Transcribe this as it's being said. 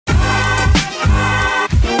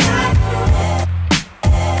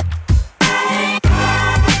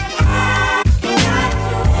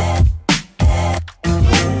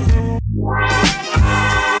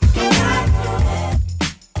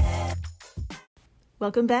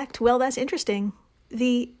Welcome back to Well, That's Interesting,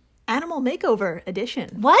 the Animal Makeover edition.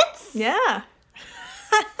 What? Yeah.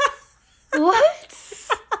 What?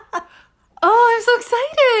 Oh, I'm so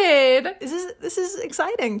excited. This is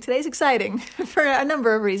exciting. Today's exciting for a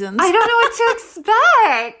number of reasons. I don't know what to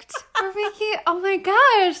expect. We're making, oh my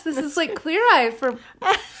gosh, this is like Clear Eye for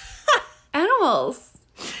animals.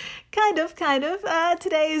 Kind of.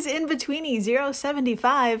 Today's In-Betweenie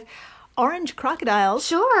 075, orange crocodiles.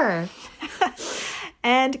 Sure.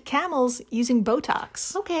 And camels using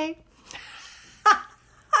Botox. Okay.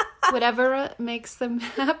 Whatever makes them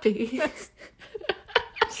happy.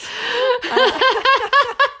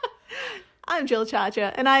 I'm Jill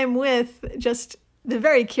Chacha, and I am with just the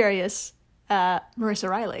very curious Marissa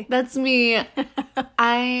Riley. That's me.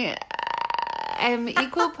 I am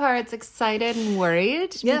equal parts excited and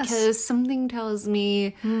worried because something tells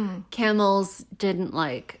me camels didn't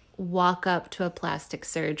walk up to a plastic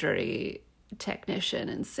surgery technician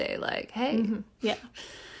and say hey, Yeah.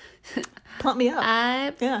 Plump me up.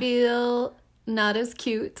 I feel not as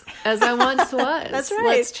cute as I once was. That's right.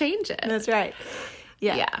 Let's change it. That's right.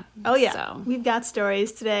 Yeah. Yeah. Oh, yeah. So. We've got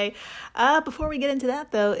stories today. Before we get into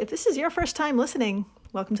that, though, if this is your first time listening,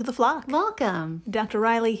 welcome to the flock. Welcome. Dr.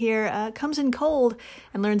 Riley here comes in cold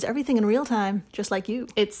and learns everything in real time, just like you.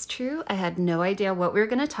 It's true. I had no idea what we were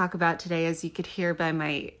going to talk about today, as you could hear by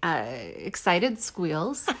my excited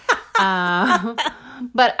squeals.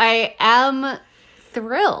 But I am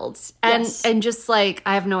thrilled and just I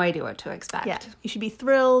have no idea what to expect. Yeah. You should be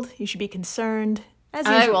thrilled. You should be concerned. As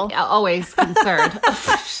usual. I'm always concerned.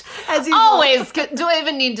 As usual. Always. Do I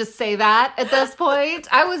even need to say that at this point?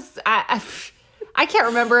 I can't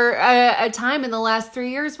remember a time in the last 3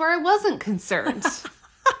 years where I wasn't concerned.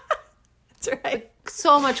 That's right.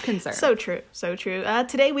 So much concern. So true. So true.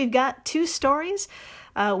 Today we've got two stories.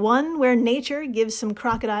 One where nature gives some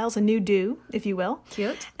crocodiles a new do, if you will.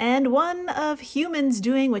 Cute. And one of humans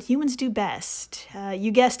doing what humans do best.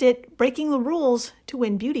 You guessed it, breaking the rules to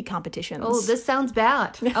win beauty competitions. Oh, this sounds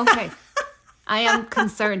bad. Okay. I am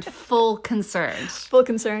concerned. Full concerned. Full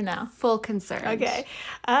concern now. Full concerned. Okay.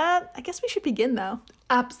 I guess we should begin, though.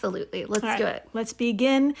 Absolutely. Let's do it. Let's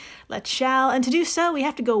begin. Let's shall. And to do so, we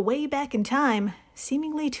have to go way back in time,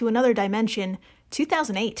 seemingly to another dimension,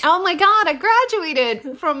 2008. Oh my God, I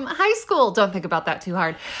graduated from high school. Don't think about that too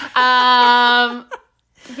hard.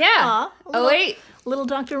 Yeah. Aw, wait. Little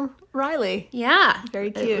Dr. Riley. Yeah.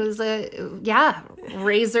 Very cute. It was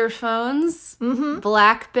Razor phones,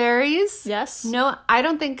 Blackberries. Yes. No, I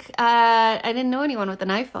don't think, I didn't know anyone with an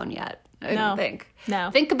iPhone yet. I don't think.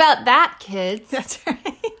 No. Think about that, kids. That's right.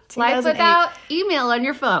 Life 2008. without email on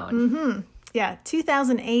your phone. Yeah,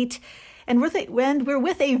 2008. And we're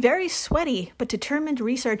with a very sweaty but determined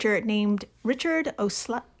researcher named Richard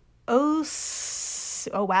Richard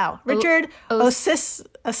O'Slisley.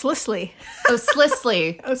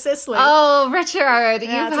 O'Slisley. Oh, Richard, you've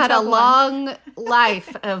had a long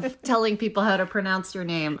life of telling people how to pronounce your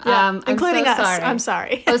name. Yeah, including so us. Sorry. I'm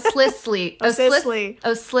sorry. O'Slisley.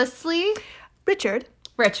 O'Slisley. Richard.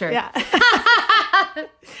 Yeah.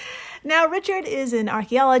 Now, Richard is an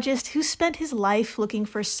archaeologist who spent his life looking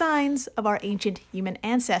for signs of our ancient human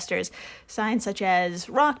ancestors, signs such as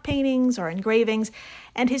rock paintings or engravings,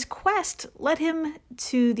 and his quest led him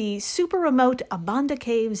to the super remote Abanda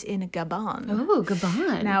Caves in Gabon. Oh,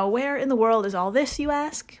 Gabon. Now, where in the world is all this, you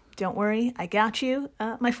ask? Don't worry, I got you.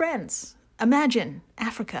 My friends, imagine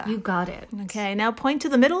Africa. You got it. Okay, now point to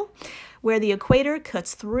the middle, where the equator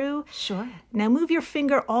cuts through. Sure. Now move your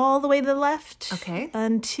finger all the way to the left. Okay.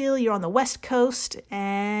 Until you're on the west coast,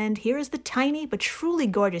 and here is the tiny but truly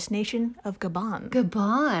gorgeous nation of Gabon.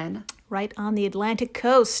 Gabon. Right on the Atlantic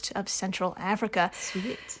coast of Central Africa.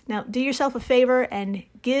 Sweet. Now do yourself a favor and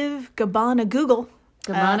give Gabon a Google.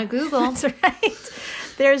 Gabon a Google. That's right.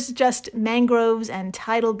 There's just mangroves and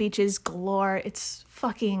tidal beaches galore. It's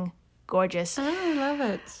fucking gorgeous. Oh, I love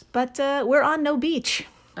it. But we're on no beach.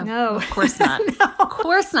 No. Of course not. Of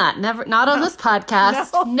course not. Never. Not on this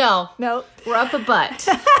podcast. No. We're up a butt.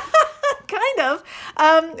 Kind of.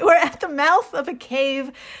 We're at the mouth of a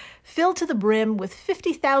cave filled to the brim with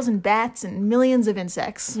 50,000 bats and millions of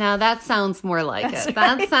insects. Now that sounds more like it. Right.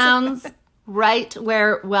 That sounds right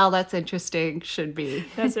where, well, that's interesting should be.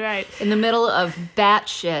 That's right. In the middle of bat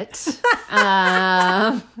shit.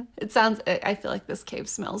 It sounds, I feel like this cave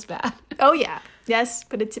smells bad. Oh, yeah. Yes,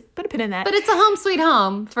 put a pin in that. But it's a home sweet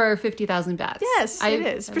home for 50,000 bats. Yes, it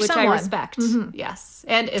is. For which someone. I respect. Yes.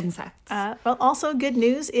 And insects. Well, also good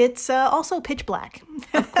news, it's also pitch black.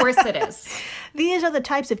 Of course it is. These are the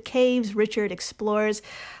types of caves Richard explores.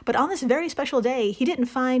 But on this very special day, he didn't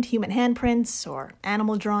find human handprints or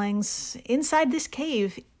animal drawings. Inside this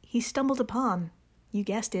cave, he stumbled upon You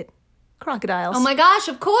guessed it. Crocodiles. Oh my gosh,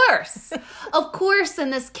 of course. Of course,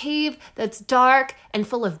 in this cave that's dark and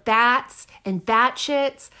full of bats and bat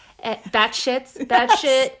shit, and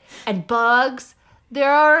bugs,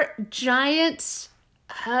 there are giant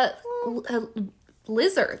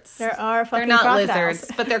lizards. There are fucking They're not crocodiles.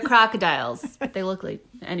 lizards, but they're crocodiles. They look like...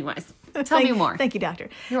 Anyways, tell me more. Thank you, Doctor.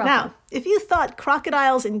 You're now, welcome. if you thought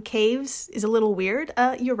crocodiles in caves is a little weird,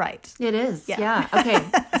 you're right. It is. Yeah. Okay.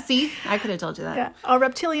 See? I could have told you that. Yeah. Our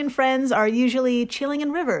reptilian friends are usually chilling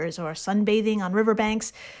in rivers or sunbathing on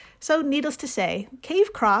riverbanks. So, needless to say,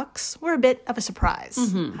 cave crocs were a bit of a surprise.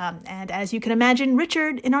 And as you can imagine,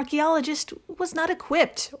 Richard, an archaeologist, was not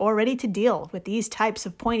equipped or ready to deal with these types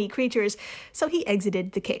of pointy creatures, so he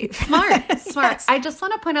exited the cave. Smart. Yes. I just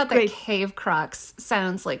want to point out that cave crocs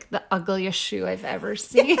sounds like the ugliest shoe I've ever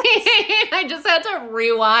seen. I just had to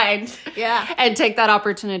rewind and take that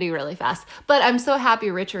opportunity really fast. But I'm so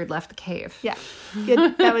happy Richard left the cave. Yeah.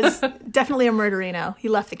 Good. That was definitely a murderino. He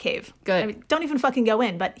left the cave. Good. I mean, don't even fucking go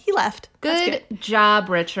in, but he left. Good job,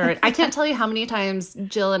 Richard. I can't tell you how many times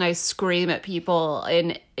Jill and I scream at people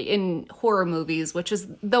in horror movies, which is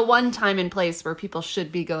the one time and place where people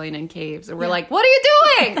should be going in caves. And we're like, what are you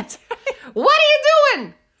doing? What are you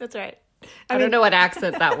doing? That's right. I don't know what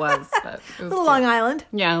accent that was. But it was Little Long Island.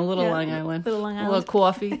 Yeah, a little Long Island. Little Long A Island. little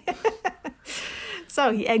coffee.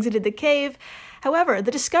 So he exited the cave. However,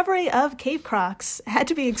 the discovery of cave crocs had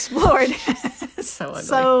to be explored. So ugly.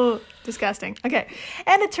 So disgusting. Okay.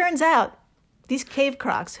 And it turns out these cave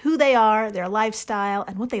crocs, who they are, their lifestyle,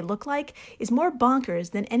 and what they look like, is more bonkers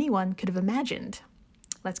than anyone could have imagined.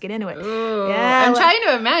 Let's get into it. Ooh, yeah, I'm trying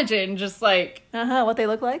to imagine just like... what they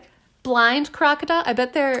look like? Blind crocodile? I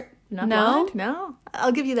bet they're... Not no? blind? No.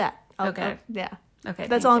 I'll give you that. Okay. Yeah. Okay.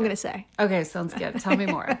 That's all I'm going to say. Okay, sounds good. Tell me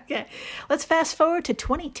more. Okay. Let's fast forward to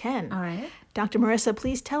 2010. All right. Dr. Marissa,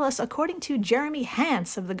 please tell us, according to Jeremy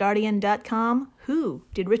Hance of TheGuardian.com, who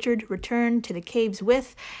did Richard return to the caves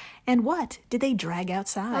with, and what did they drag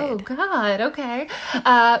outside? Oh, God. Okay.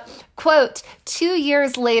 Quote, 2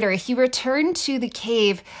 years later, he returned to the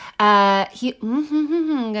cave. I'm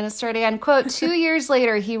going to start again. Quote, 2 years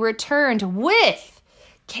later, he returned with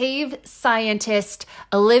cave scientist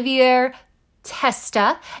Olivier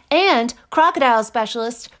Testa and crocodile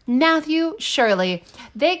specialist Matthew Shirley.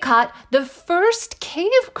 They caught the first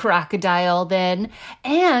cave crocodile then,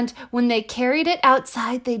 and when they carried it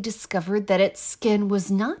outside, they discovered that its skin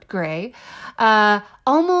was not gray.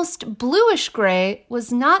 Almost bluish gray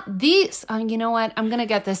was not these. You know what? I'm going to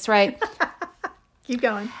get this right. Keep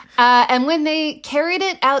going. And when they carried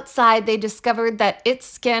it outside, they discovered that its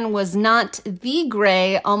skin was not the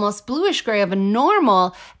gray, almost bluish gray of a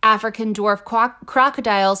normal African dwarf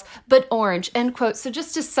crocodiles, but orange, end quote. So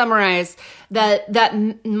just to summarize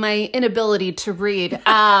my inability to read,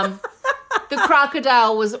 the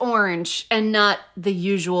crocodile was orange and not the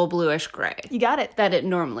usual bluish gray. You got it. That it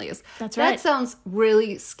normally is. That's right. That sounds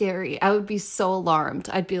really scary. I would be so alarmed.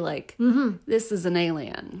 I'd be like, this is an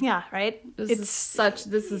alien. Yeah, right?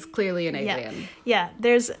 This is clearly an alien. Yeah,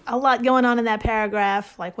 there's a lot going on in that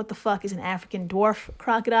paragraph, like what the fuck is an African dwarf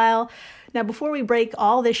crocodile? Now, before we break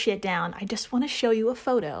all this shit down, I just want to show you a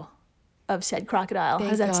photo of said crocodile. How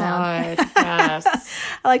does that sound? Yes.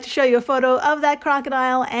 I like to show you a photo of that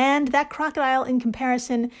crocodile and that crocodile in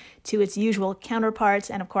comparison to its usual counterparts.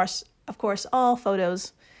 And of course, all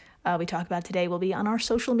photos we talk about today will be on our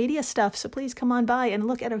social media stuff. So please come on by and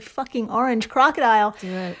look at a fucking orange crocodile. Do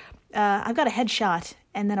it. I've got a headshot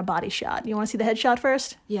and then a body shot. You want to see the headshot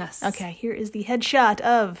first? Yes. Okay, here is the headshot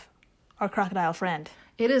of our crocodile friend.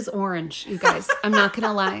 It is orange, you guys. I'm not going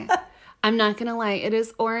to lie. It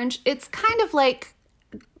is orange. It's kind of like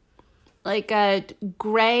a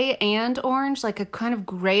gray and orange, like a kind of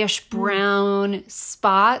grayish brown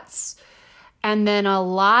spots, and then a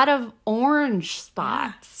lot of orange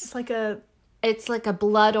spots. Yeah, it's like a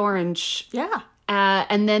blood orange. Yeah.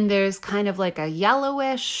 And then there's kind of like a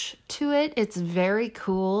yellowish to it. It's very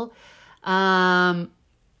cool. Yeah.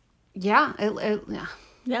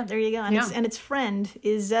 Yeah, there you go. And its friend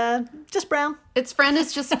is just brown. Its friend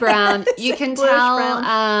is just brown. You can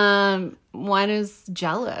tell one is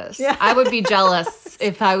jealous. Yeah. I would be jealous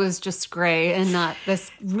if I was just gray and not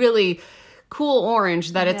this really cool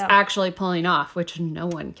orange that it's actually pulling off, which no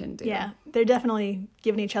one can do. Yeah, they're definitely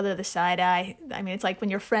giving each other the side eye. I mean, it's like when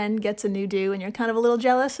your friend gets a new do and you're kind of a little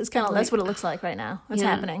jealous. It's kind of that's what it looks like right now. What's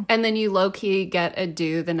happening? And then you low-key get a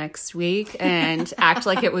do the next week and act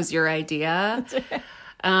like it was your idea.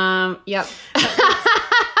 Yep.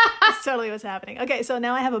 That's totally what's happening. Okay, so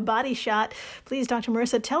now I have a body shot. Please, Dr.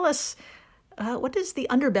 Marissa, tell us, what does the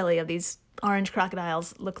underbelly of these orange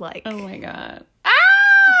crocodiles look like? Oh my God.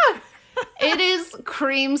 It is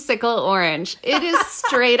creamsicle orange. It is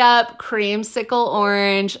straight up creamsicle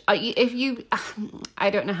orange. If you, I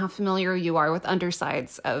don't know how familiar you are with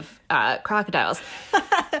undersides of crocodiles.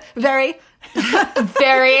 Very.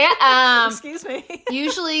 Very. Excuse me.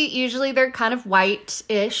 Usually they're kind of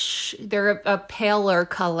white-ish. They're a paler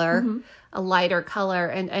color, a lighter color.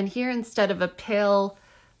 And here, instead of a pale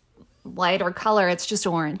lighter color, it's just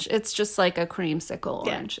orange. It's just like a creamsicle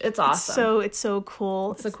orange. It's awesome. It's so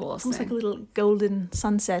cool. It's the coolest Almost thing. like a little golden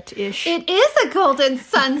sunset-ish. It is a golden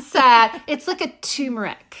sunset. It's like a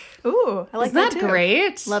turmeric. Ooh, I like Isn't that too.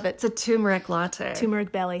 great? Love it. It's a turmeric latte.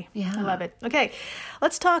 Turmeric belly. Yeah. I love it. Okay,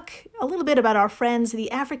 let's talk a little bit about our friends,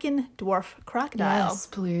 the African dwarf crocodile. Yes,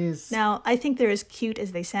 please. Now, I think they're as cute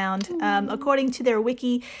as they sound. According to their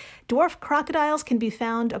wiki, dwarf crocodiles can be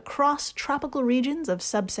found across tropical regions of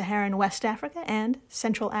sub-Saharan West Africa and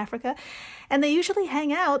Central Africa, and they usually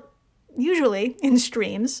hang out, in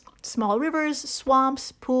streams, small rivers,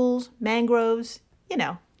 swamps, pools, mangroves,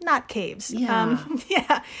 not caves. Yeah.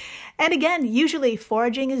 Yeah. And again, usually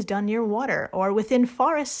foraging is done near water or within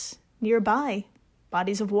forests nearby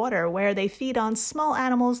bodies of water where they feed on small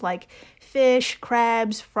animals like fish,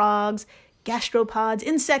 crabs, frogs, gastropods,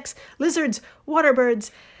 insects, lizards, water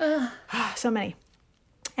birds. So many.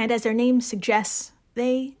 And as their name suggests,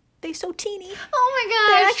 they so teeny. Oh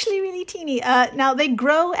my They're gosh. actually really teeny. Now, they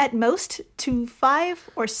grow at most to 5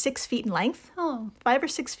 or 6 feet in length. Oh. 5 or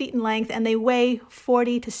 6 feet in length, and they weigh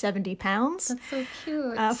 40 to 70 pounds. That's so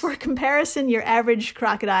cute. For comparison, your average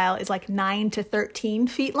crocodile is like 9 to 13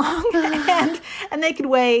 feet long, and they could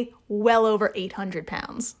weigh well over 800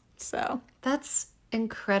 pounds. So That's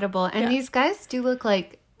incredible. And these guys do look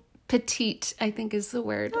like petite, I think is the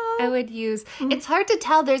word I would use. It's hard to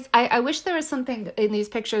tell. I wish there was something in these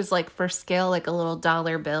pictures like for scale, like a little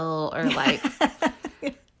dollar bill or like,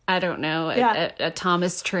 I don't know, a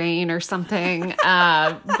Thomas train or something.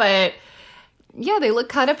 But yeah, they look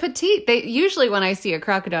kind of petite. They usually, when I see a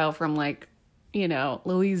crocodile from like,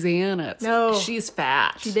 Louisiana, she's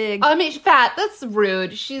fat. She's big. I mean, fat, that's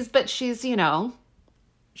rude. She's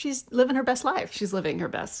she's living her best life. she's living her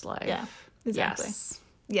best life. Yeah, exactly. Yes.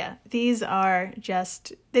 Yeah, these are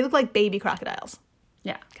they look like baby crocodiles,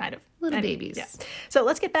 Yeah. kind of. Little babies. Yeah. So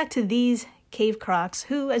let's get back to these cave crocs,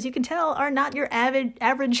 who, as you can tell, are not your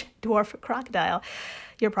average dwarf crocodile.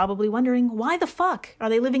 You're probably wondering, why the fuck are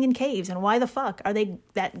they living in caves, and why the fuck are they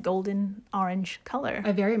that golden orange color?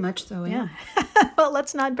 Very much so, yeah. Well,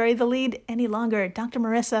 let's not bury the lead any longer. Dr.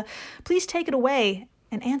 Marissa, please take it away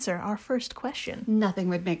and answer our first question. Nothing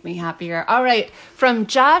would make me happier. All right. From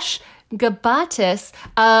Josh Gabatis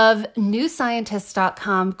of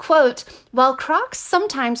newscientist.com, quote, while crocs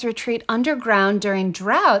sometimes retreat underground during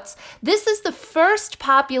droughts, this is the first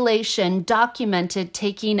population documented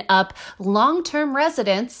taking up long-term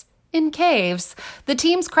residence in caves. The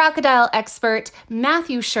team's crocodile expert,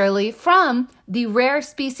 Matthew Shirley, from the Rare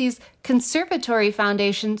Species Conservatory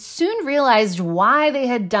Foundation, soon realized why they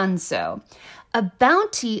had done so. A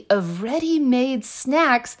bounty of ready-made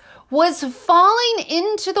snacks was falling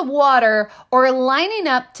into the water or lining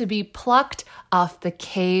up to be plucked off the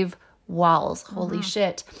cave walls. Holy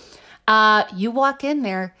shit. You walk in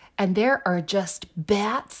there and there are just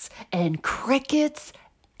bats and crickets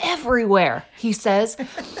everywhere, he says.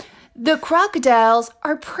 The crocodiles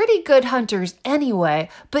are pretty good hunters anyway,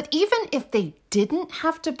 but even if they didn't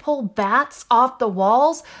have to pull bats off the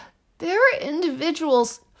walls, there are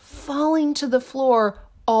individuals falling to the floor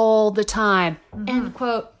all the time. End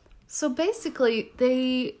quote. So basically,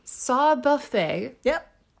 they saw a buffet Yep.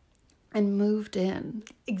 and moved in.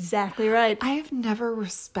 Exactly right. I have never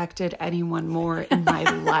respected anyone more in my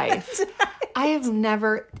life. I have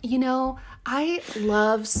never, I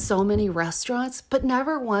love so many restaurants, but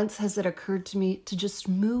never once has it occurred to me to just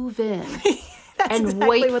move in and exactly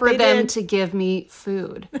wait what for they them did. to give me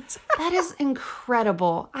food. That is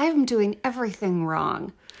incredible. I'm doing everything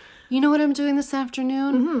wrong. You know what I'm doing this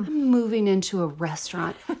afternoon? I'm moving into a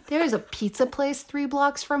restaurant. There's a pizza place 3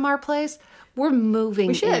 blocks from our place. We're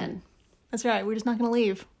moving in. That's right. We're just not going to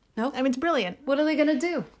leave. Nope. I mean, it's brilliant. What are they going to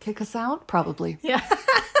do? Kick us out? Probably. Yeah.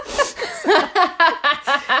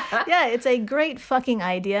 Yeah, it's a great fucking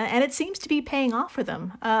idea, and it seems to be paying off for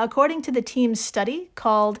them. According to the team's study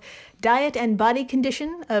called Diet and Body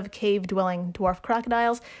Condition of Cave-Dwelling Dwarf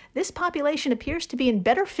Crocodiles, this population appears to be in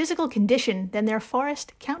better physical condition than their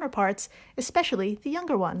forest counterparts, especially the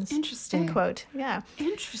younger ones. Interesting. End quote. Yeah.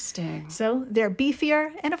 Interesting. So they're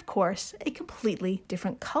beefier and, of course, a completely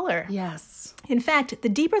different color. Yes. In fact, the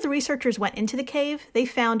deeper the researchers went into the cave, they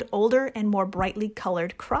found older and more brightly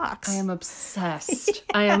colored crocs. I am obsessed.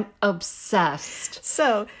 I am obsessed.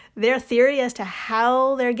 So their theory as to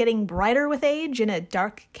how they're getting brighter with age in a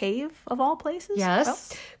dark cave of all places? Yes.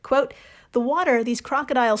 Well, quote, the water these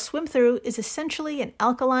crocodiles swim through is essentially an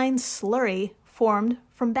alkaline slurry formed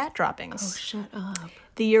from bat droppings. Oh, shut up.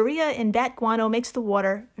 The urea in bat guano makes the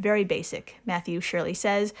water very basic, Matthew Shirley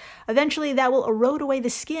says. Eventually, that will erode away the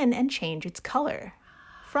skin and change its color.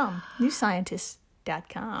 From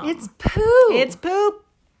newscientist.com. It's poop. It's poop.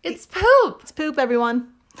 It's poop. It's poop,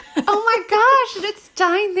 everyone. Oh my gosh, and it's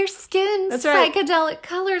dyeing their skin That's right. psychedelic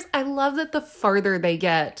colors. I love that the farther they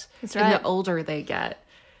get, That's and right. the older they get,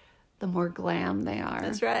 the more glam they are.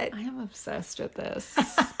 That's right. I am obsessed with this.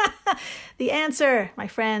 The answer, my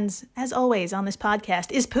friends, as always on this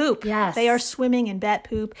podcast, is poop. Yes. They are swimming in bat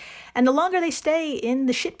poop. And the longer they stay in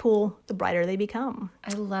the shit pool, the brighter they become.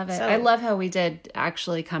 I love it. So- I love how we did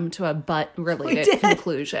actually come to a butt-related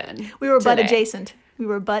conclusion. We were butt today. adjacent. We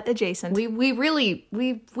were butt adjacent. We really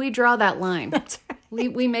draw that line. That's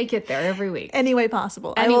right. We make it there every week. Any way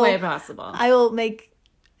possible. Any way possible. I will make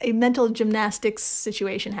a mental gymnastics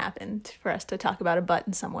situation happen for us to talk about a butt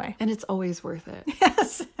in some way. And it's always worth it.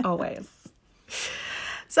 Yes. Always.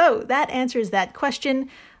 So that answers that question.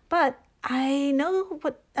 But I know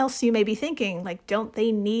what else you may be thinking. Like, don't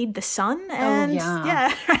they need the sun? And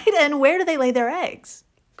yeah. right. And where do they lay their eggs?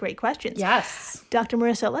 Great questions. Yes. Dr.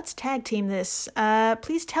 Marissa, let's tag team this.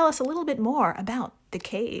 Please tell us a little bit more about the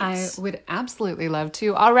caves. I would absolutely love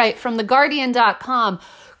to. All right, from theguardian.com,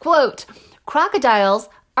 quote, crocodiles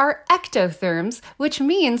are ectotherms, which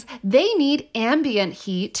means they need ambient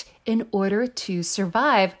heat in order to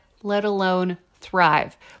survive, let alone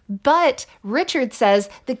thrive. But Richard says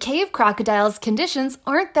the cave crocodiles' conditions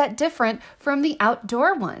aren't that different from the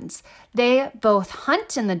outdoor ones. They both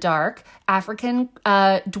hunt in the dark. African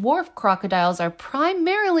dwarf crocodiles are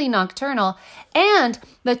primarily nocturnal, and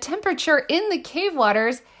the temperature in the cave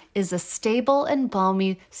waters is a stable and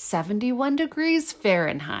balmy 71 degrees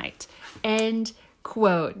Fahrenheit. End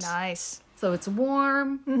quote. Nice. So it's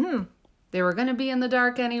warm. Mm-hmm. They were going to be in the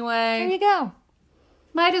dark anyway. There you go.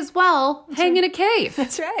 Might as well hang in a cave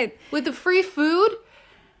That's right. with the free food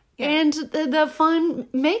and the fun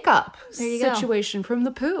makeup you go. situation from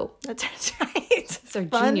the poo. That's right. They're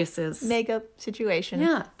Fun geniuses. makeup situation.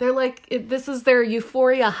 Yeah, they're like, this is their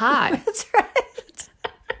euphoria high. That's right.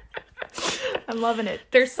 I'm loving it.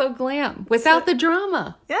 They're so glam without the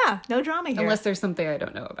drama. Yeah, no drama here. Unless there's something I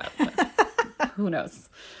don't know about. But who knows?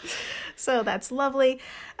 So that's lovely.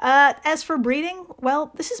 As for breeding,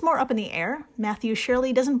 well, this is more up in the air. Matthew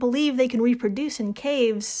Shirley doesn't believe they can reproduce in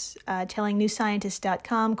caves, telling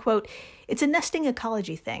newscientist.com, quote, it's a nesting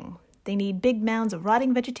ecology thing. They need big mounds of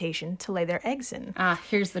rotting vegetation to lay their eggs in.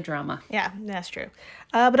 Here's the drama. Yeah, that's true.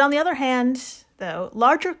 But on the other hand, though,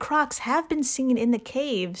 larger crocs have been seen in the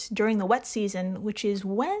caves during the wet season, which is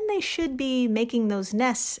when they should be making those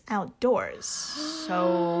nests outdoors.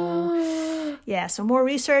 So, yeah, so more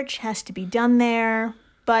research has to be done there.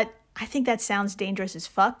 But I think that sounds dangerous as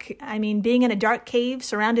fuck. I mean, being in a dark cave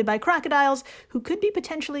surrounded by crocodiles who could be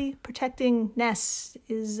potentially protecting nests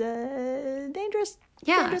is dangerous.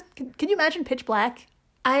 Yeah. Dangerous. Can you imagine pitch black?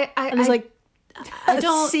 I There's like I a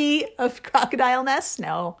don't. sea of crocodile nests?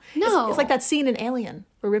 No. No. It's like that scene in Alien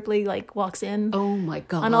where Ripley like walks in Oh my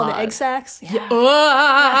god. on all the egg sacs. Yeah.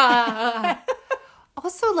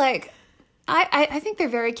 Also, like, I think they're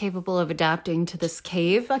very capable of adapting to this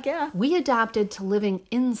cave. Fuck yeah. We adapted to living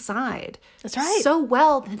inside. That's right. So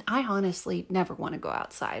well that I honestly never want to go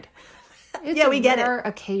outside. It's Yeah, we get it. a rare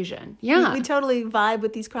occasion. Yeah. We totally vibe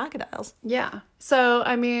with these crocodiles. Yeah. So,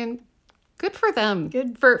 I mean, good for them.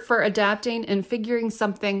 Good. For adapting and figuring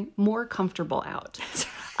something more comfortable out.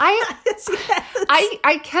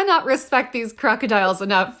 I cannot respect these crocodiles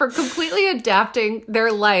enough for completely adapting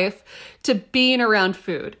their life to being around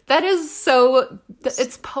food. That is so,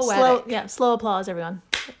 it's poetic. Slow applause, everyone.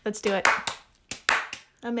 Let's do it.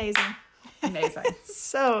 Amazing. Amazing.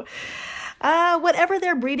 So, whatever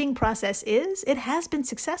their breeding process is, it has been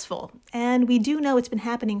successful. And we do know it's been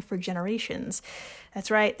happening for generations. That's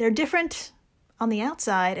right. They're different on the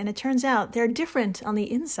outside, and it turns out they're different on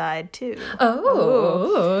the inside, too.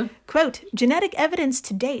 Oh. Quote, genetic evidence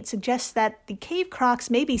to date suggests that the cave crocs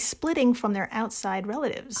may be splitting from their outside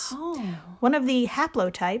relatives. Oh. One of the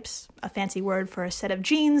haplotypes, a fancy word for a set of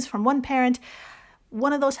genes from one parent,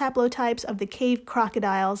 one of those haplotypes of the cave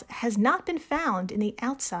crocodiles has not been found in the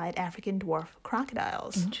outside African dwarf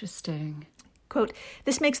crocodiles. Interesting. Quote,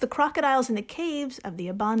 this makes the crocodiles in the caves of the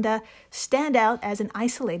Abanda stand out as an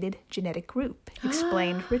isolated genetic group,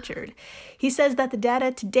 explained Richard. He says that the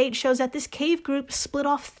data to date shows that this cave group split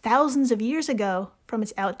off thousands of years ago from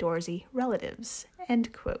its outdoorsy relatives.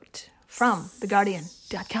 End quote. From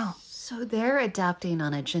TheGuardian.com. So they're adapting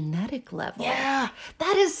on a genetic level. Yeah.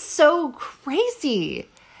 That is so crazy.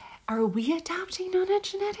 Are we adapting on a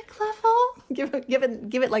genetic level? Give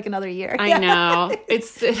it like another year. I know.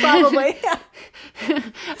 It's probably.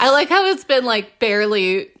 I like how it's been like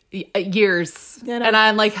barely years. And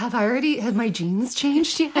I'm like, have my genes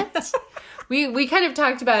changed yet? We kind of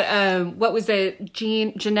talked about what was it?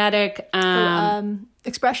 Genetic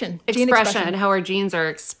expression. Gene expression, how our genes are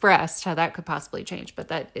expressed, how that could possibly change, but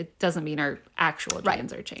that it doesn't mean our actual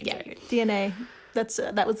genes are changing. Yeah, DNA.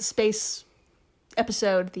 That was the space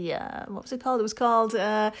episode. The what was it called? It was called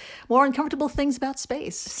More Uncomfortable Things About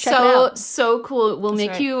Space. Check it out. So cool. Will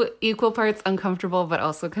make you equal parts uncomfortable, but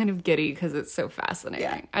also kind of giddy because it's so fascinating.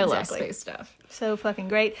 Yeah, I love space stuff. So fucking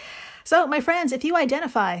great. So, my friends, if you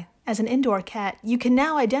identify as an indoor cat, you can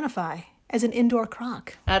now identify as an indoor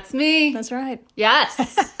croc. That's me. That's right.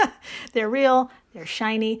 Yes. They're real. They're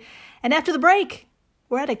shiny. And after the break,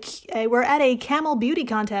 we're at a camel beauty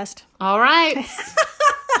contest. All right.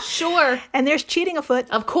 Sure. And there's cheating afoot.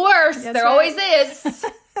 Of course. There always is.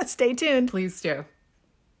 Stay tuned. Please do.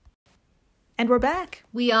 And we're back.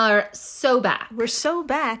 We are so back. We're so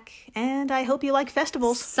back. And I hope you like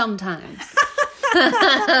festivals. Sometimes.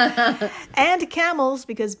 And camels,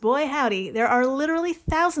 because boy howdy, there are literally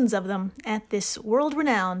thousands of them at this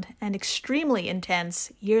world-renowned and extremely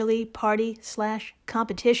intense yearly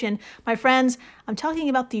party/competition. My friends, I'm talking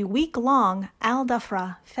about the week-long Al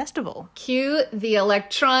Dhafra Festival. Cue the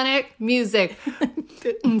electronic music.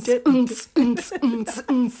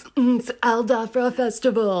 Al Dhafra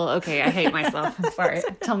Festival. Okay, I hate myself. I'm sorry.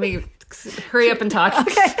 Tell me, hurry up and talk.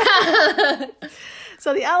 Okay.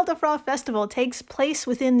 So the Al Dhafra Festival takes place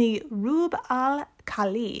within the Rub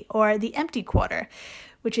al-Khali, or the Empty Quarter,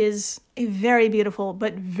 which is a very beautiful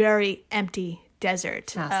but very empty desert.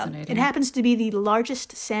 Fascinating. It happens to be the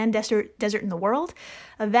largest sand desert in the world,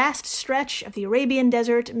 a vast stretch of the Arabian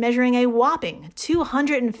Desert measuring a whopping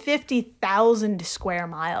 250,000 square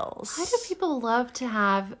miles. Why do people love to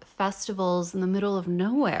have festivals in the middle of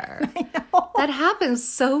nowhere? I know. That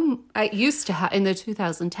happens it used to in the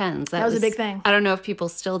 2010s. That was a big thing. I don't know if people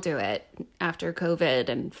still do it after COVID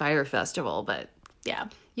and Fire Festival, but yeah.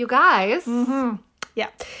 You guys. Mm-hmm. Yeah.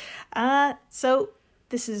 So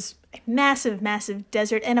this is a massive, massive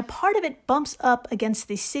desert, and a part of it bumps up against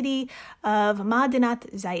the city of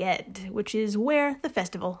Madinat Zayed, which is where the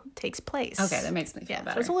festival takes place. Okay, that makes me feel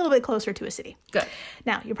better. So it's a little bit closer to a city. Good.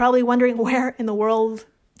 Now, you're probably wondering, where in the world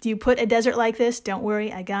do you put a desert like this? Don't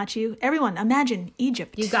worry, I got you. Everyone, imagine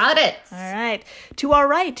Egypt. You got it. All right. To our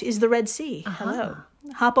right is the Red Sea. Hello.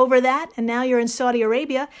 Hop over that, and now you're in Saudi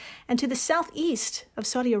Arabia. And to the southeast of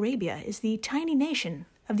Saudi Arabia is the tiny nation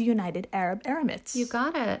of the United Arab Emirates. You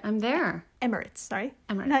got it. I'm there. Emirates.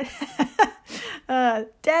 Emirates.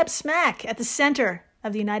 Dab smack at the center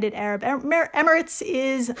of the United Arab Emirates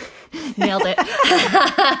is... Nailed it.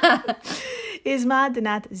 is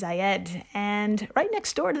Madinat Zayed. And right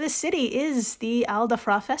next door to this city is the Al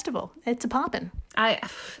Dhafra Festival. It's a poppin'.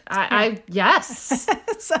 Yes.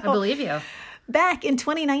 So, I believe you. Back in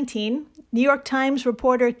 2019, New York Times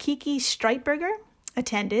reporter Kiki Streitberger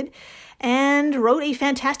attended and wrote a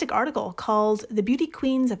fantastic article called The Beauty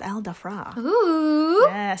Queens of Al Dhafra. Ooh.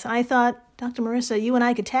 Yes, I thought, Dr. Marissa, you and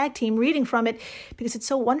I could tag team reading from it because it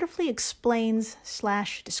so wonderfully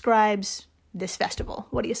explains/describes this festival.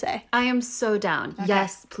 What do you say? I am so down. Okay.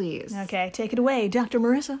 Yes, please. Okay, take it away, Dr.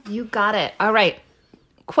 Marissa. You got it. All right.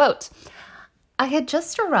 Quote, I had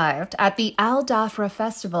just arrived at the Al Dhafra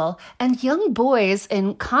Festival, and young boys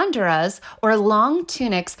in khandaras, or long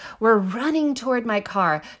tunics, were running toward my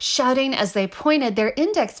car, shouting as they pointed their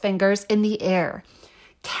index fingers in the air.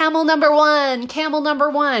 Camel number one! Camel number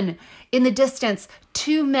one! In the distance,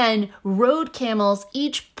 two men rode camels,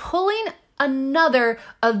 each pulling another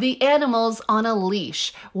of the animals on a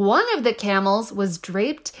leash. One of the camels was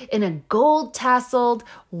draped in a gold-tasseled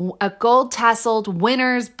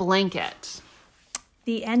winner's blanket.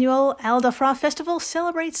 The annual Al Dhafra Festival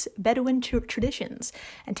celebrates Bedouin traditions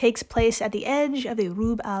and takes place at the edge of the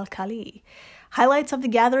Rub al-Khali. Highlights of the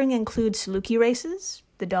gathering include Saluki races.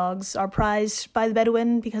 The dogs are prized by the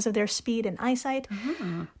Bedouin because of their speed and eyesight.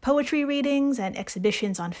 Mm-hmm. Poetry readings and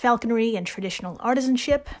exhibitions on falconry and traditional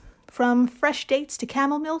artisanship. From fresh dates to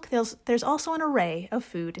camel milk, there's also an array of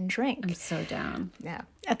food and drink. I'm so down. Yeah.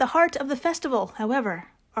 At the heart of the festival, however,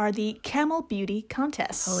 are the camel beauty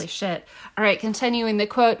contests. Holy shit. All right, continuing the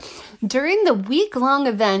quote. During the week-long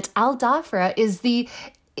event, Al Dhafra is the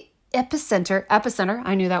epicenter,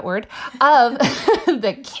 I knew that word, of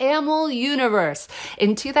the camel universe.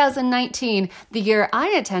 In 2019, the year I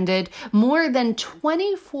attended, more than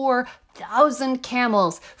 24,000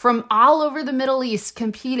 camels from all over the Middle East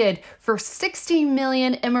competed for 60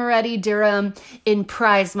 million Emirati dirham in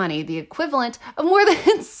prize money, the equivalent of more than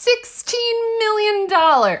 $16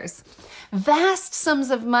 million. Vast sums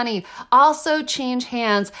of money also change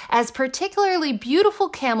hands as particularly beautiful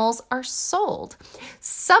camels are sold.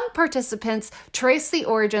 Some participants trace the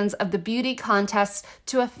origins of the beauty contest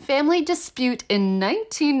to a family dispute in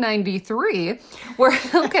 1993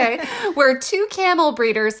 where two camel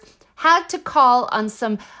breeders had to call on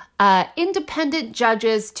some independent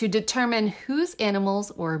judges to determine whose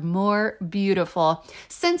animals were more beautiful.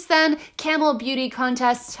 Since then, camel beauty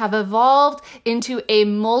contests have evolved into a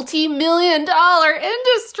multi-million-dollar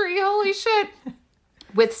industry. Holy shit.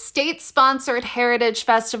 With state-sponsored heritage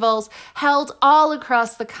festivals held all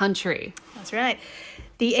across the country. That's right.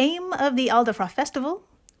 The aim of the Al Dhafra Festival,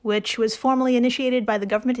 which was formally initiated by the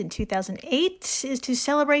government in 2008, is to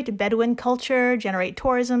celebrate Bedouin culture, generate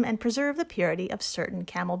tourism, and preserve the purity of certain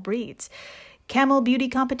camel breeds. Camel beauty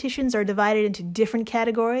competitions are divided into different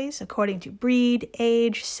categories according to breed,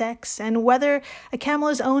 age, sex, and whether a camel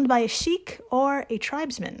is owned by a sheikh or a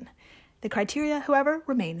tribesman. The criteria, however,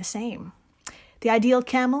 remain the same. The ideal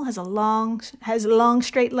camel has long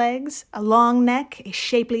straight legs, a long neck, a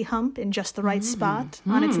shapely hump in just the right spot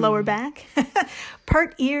on its lower back,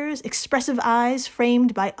 pert ears, expressive eyes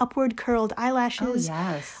framed by upward curled eyelashes,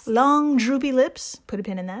 long droopy lips, put a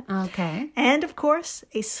pin in that, and of course,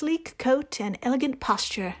 a sleek coat and elegant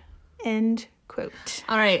posture, end quote.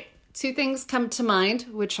 All right. Two things come to mind,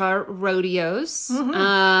 which are rodeos,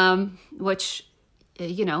 which,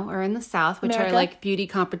 are in the South, which are like beauty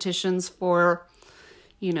competitions for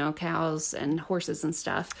cows and horses and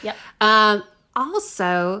stuff. Yep.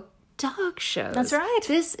 Also, dog shows. That's right.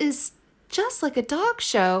 This is just like a dog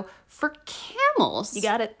show for camels. You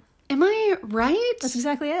got it. Am I right? That's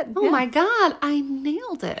exactly it. Oh my God, I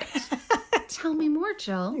nailed it. Tell me more,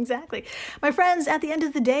 Jill. Exactly. My friends, at the end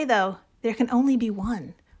of the day, though, there can only be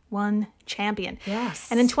one champion.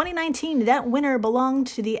 Yes. And in 2019, that winner belonged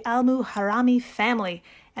to the Al-Muharrami family,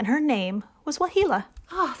 and her name was Wahila.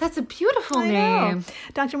 Oh, that's a beautiful name. Know.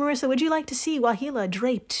 Dr. Marissa, would you like to see Wahila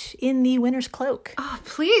draped in the winner's cloak? Oh,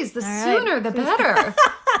 please. The sooner, the better.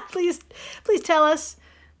 Please tell us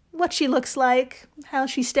what she looks like, how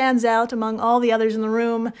she stands out among all the others in the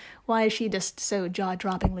room. Why is she just so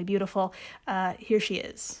jaw-droppingly beautiful? Here she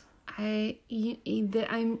is. I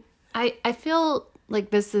feel like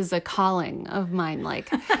this is a calling of mine.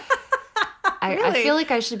 Like, Really? I feel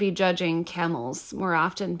like I should be judging camels more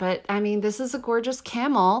often, but I mean, this is a gorgeous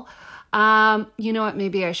camel. You know what?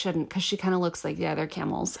 Maybe I shouldn't, because she kind of looks like the other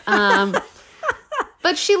camels.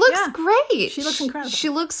 But she looks great. She looks incredible. She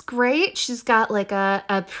looks great. She's got like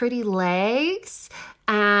a pretty legs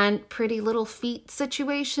and pretty little feet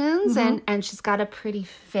situations, and she's got a pretty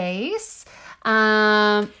face.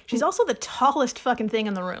 She's also the tallest fucking thing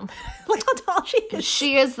in the room. Look how tall she is.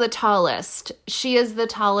 She is the tallest. She is the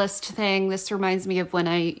tallest thing. This reminds me of when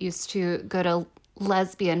I used to go to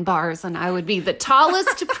lesbian bars and I would be the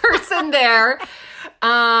tallest person there.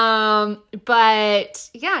 But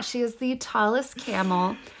yeah, she is the tallest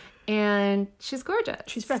camel. And she's gorgeous.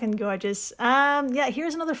 She's fucking gorgeous.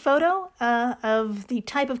 Here's another photo of the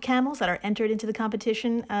type of camels that are entered into the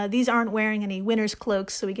competition. These aren't wearing any winner's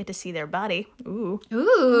cloaks, so we get to see their body. Ooh.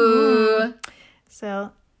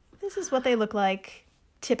 So this is what they look like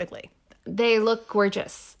typically. They look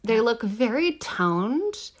gorgeous. They look very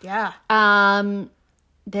toned. Yeah.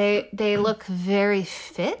 They look very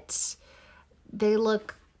fit. They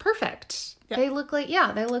look perfect. Yep. They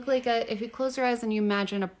look like if you close your eyes and you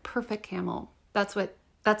imagine a perfect camel, that's what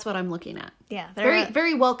I'm looking at. Yeah. Very,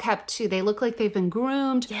 very well kept too. They look like they've been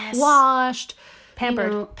groomed, washed,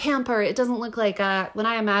 pampered. Pampered. It doesn't look like when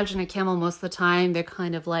I imagine a camel most of the time, they're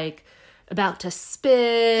kind of like about to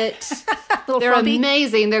spit. They're frumpy.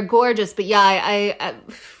 Amazing. They're gorgeous. But yeah, I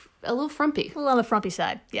a little frumpy. A little on the frumpy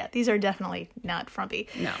side. Yeah, these are definitely not frumpy.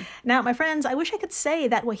 No. Now, my friends, I wish I could say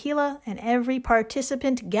that Wahila and every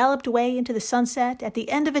participant galloped away into the sunset at the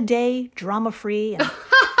end of a day, drama-free and,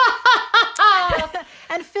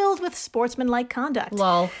 and filled with sportsmanlike conduct.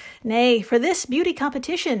 Lol. Nay, for this beauty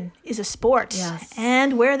competition is a sport. Yes.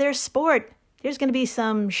 And where there's sport, there's going to be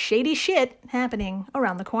some shady shit happening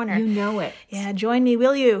around the corner. You know it. Yeah, join me,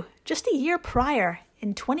 will you? Just a year prior,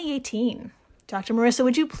 in 2018... Dr. Marissa,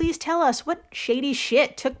 would you please tell us what shady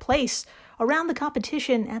shit took place around the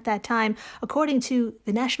competition at that time, according to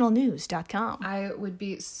thenationalnews.com. I would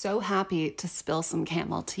be so happy to spill some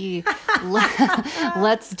camel tea.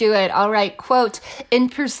 Let's do it. All right, quote, in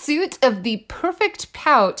pursuit of the perfect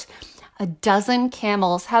pout, a dozen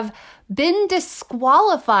camels have been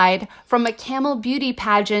disqualified from a camel beauty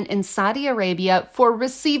pageant in Saudi Arabia for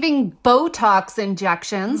receiving Botox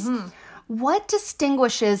injections. What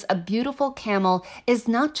distinguishes a beautiful camel is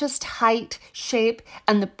not just height, shape,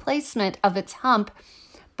 and the placement of its hump,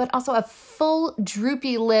 but also a full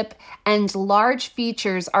droopy lip and large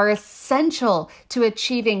features are essential to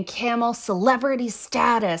achieving camel celebrity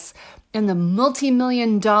status in the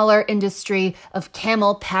multi-million-dollar industry of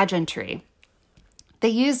camel pageantry. They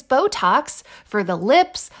use Botox for the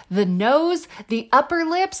lips, the nose, the upper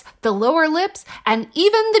lips, the lower lips, and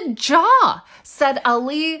even the jaw, said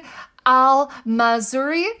Ali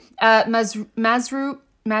Al-Mazroui,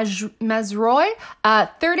 Mazroui,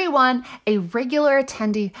 31, a regular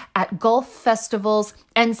attendee at golf festivals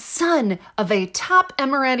and son of a top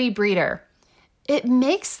Emirati breeder. It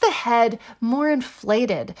makes the head more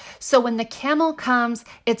inflated. So when the camel comes,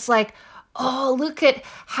 it's like, oh, look at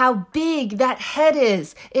how big that head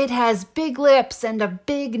is. It has big lips and a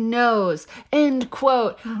big nose. End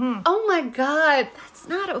quote. Oh my God, that's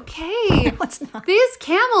not okay. No, it's not. These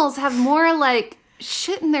camels have more like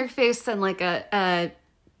shit in their face than like a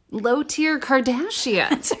low-tier Kardashian.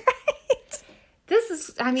 That's right. This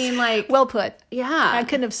is, I mean, like... Well put. Yeah. I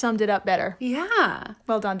couldn't have summed it up better. Yeah.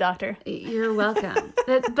 Well done, doctor. You're welcome.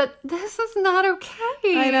 but this is not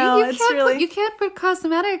okay. I know, You can't put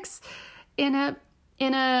cosmetics in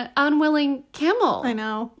a unwilling camel. I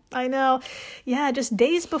know. Yeah, just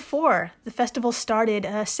days before the festival started,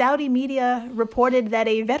 Saudi media reported that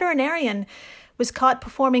a veterinarian was caught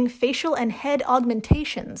performing facial and head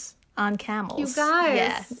augmentations on camels. You guys.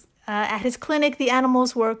 Yeah. At his clinic, the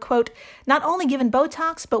animals were, quote, not only given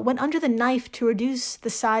Botox, but went under the knife to reduce the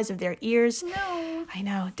size of their ears. No. I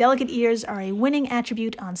know. Delicate ears are a winning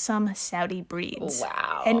attribute on some Saudi breeds.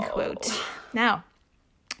 Wow. End quote. Now,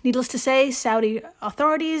 needless to say, Saudi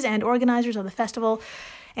authorities and organizers of the festival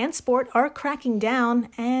and sport are cracking down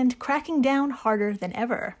harder than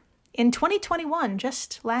ever. In 2021,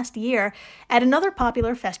 just last year, at another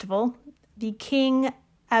popular festival, the King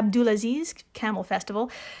Abdulaziz Camel Festival,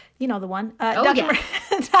 you know the one. Dr.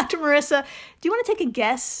 Marissa, do you want to take a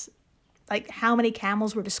guess, like how many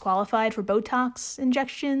camels were disqualified for Botox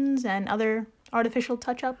injections and other artificial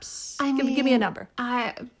touch-ups? Give me a number.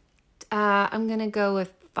 I'm gonna go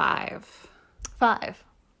with 5. 5.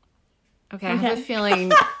 Okay. I have a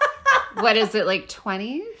feeling. What is it, like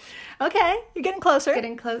 20? Okay, you're getting closer.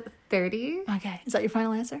 Getting close. 30. Okay, is that your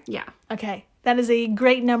final answer? Yeah. Okay, that is a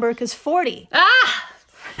great number because 40.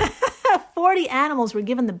 40 animals were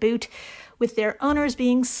given the boot, with their owners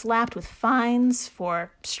being slapped with fines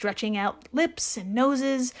for stretching out lips and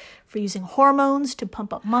noses, for using hormones to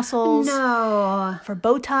pump up muscles, No. for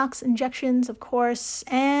Botox injections, of course,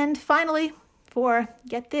 and finally, for,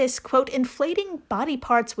 get this, quote, inflating body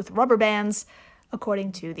parts with rubber bands,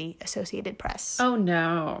 according to the Associated Press. Oh,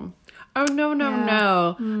 no. Oh, no.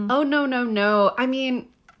 Oh, no. I mean,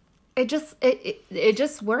 it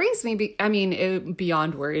just worries me. It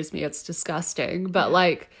beyond worries me. It's disgusting. But,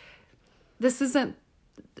 like, this isn't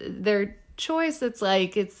their choice. It's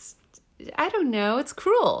like, I don't know. It's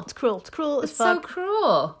cruel. It's cruel. It's cruel as It's fuck. so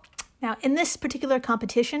cruel. Now, in this particular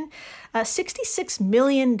competition, $66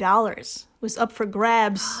 million was up for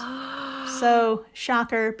grabs. So,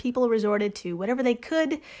 shocker, people resorted to whatever they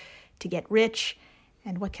could to get rich.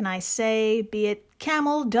 And what can I say? Be it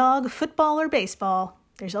camel, dog, football, or baseball,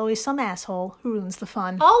 there's always some asshole who ruins the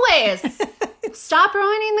fun. Always. Stop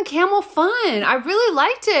ruining the camel fun. I really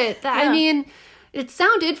liked it. I mean, it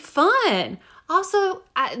sounded fun. Also,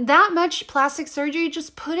 that much plastic surgery,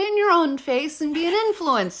 just put in your own face and be an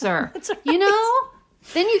influencer. That's right. You know?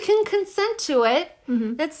 Then you can consent to it.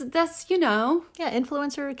 Mm-hmm. That's you know. Yeah,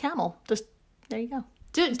 influencer camel. Just, there you go.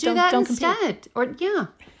 Do that instead. Compete. Or, yeah.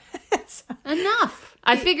 Enough.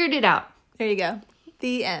 I figured it out. There you go.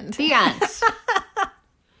 The end. The end.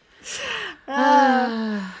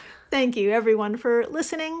 Thank you, everyone, for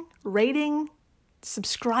listening, rating,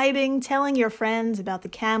 subscribing, telling your friends about the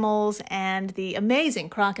camels and the amazing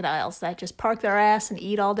crocodiles that just park their ass and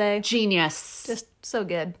eat all day. Genius. Just so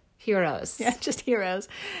good. Heroes. Yeah, just heroes.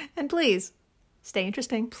 And please, stay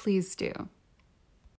interesting. Please do.